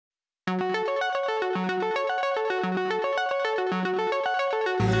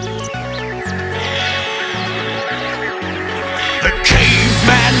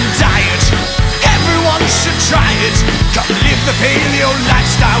try it. Come live the paleo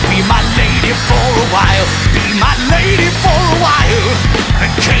lifestyle. Be my lady for a while. Be my lady for a while. The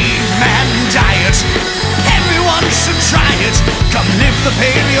caveman diet. Everyone should try it. Come live the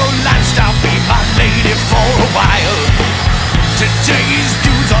paleo lifestyle. Be my lady for a while. Today's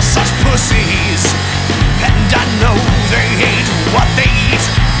dudes are such pussies, and I know they hate what they eat.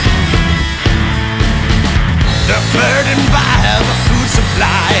 They're burdened by the food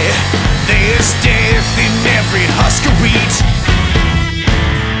supply. There's death in every husk of wheat.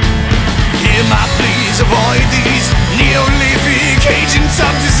 Hear my pleas, avoid these Neolithic agents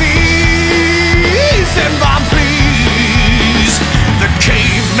of disease. And my please, the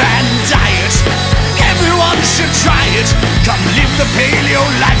caveman diet. Everyone should try it. Come live the paleo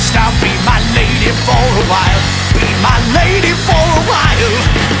lifestyle. Be my lady for a while. Be my lady for a while.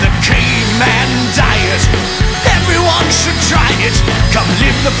 The caveman diet. Everyone should try it. Come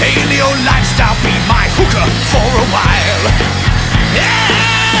live the paleo lifestyle. Be my hooker for a while. Yeah!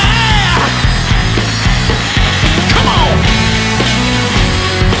 Come on!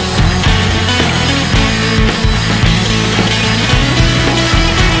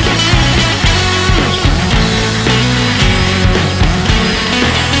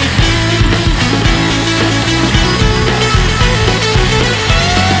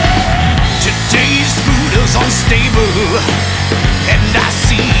 Unstable, and I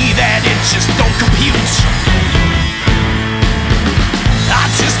see that it just don't compute. I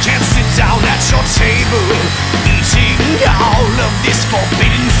just can't sit down at your table eating all of this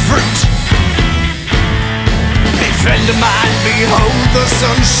forbidden fruit. A friend of mine, behold the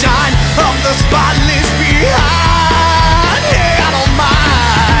sunshine of the spotless behind. Yeah, I don't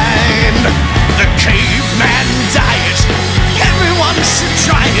mind the caveman diet. Everyone should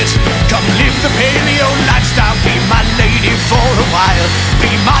try it. Come live the paleo lifestyle. Be my lady for a while. Be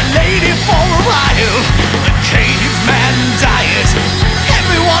my lady for a while. The caveman diet.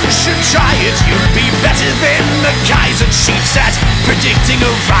 Everyone should try it. You'll be better than the guys and chiefs at predicting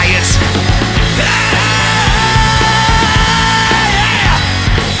a riot.